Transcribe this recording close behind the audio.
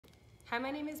Hi, my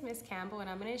name is Miss Campbell and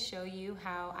I'm going to show you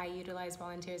how I utilize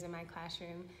volunteers in my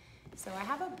classroom. So I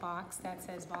have a box that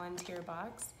says volunteer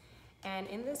box, and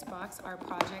in this box are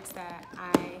projects that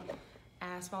I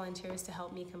ask volunteers to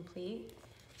help me complete.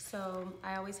 So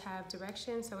I always have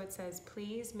directions, so it says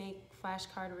please make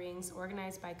flashcard rings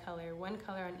organized by color, one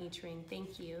color on each ring,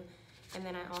 thank you. And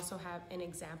then I also have an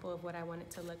example of what I want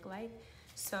it to look like.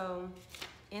 So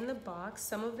in the box,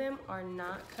 some of them are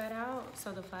not cut out,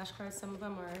 so the flashcards, some of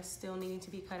them are still needing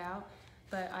to be cut out,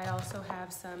 but I also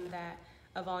have some that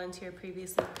a volunteer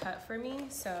previously cut for me,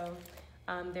 so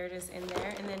they're just in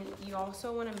there. And then you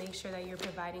also want to make sure that you're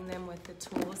providing them with the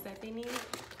tools that they need.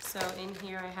 So in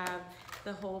here I have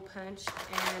the hole punch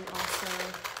and also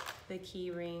the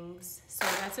key rings. So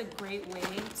that's a great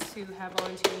way to have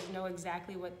volunteers know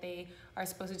exactly what they are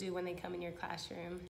supposed to do when they come in your classroom.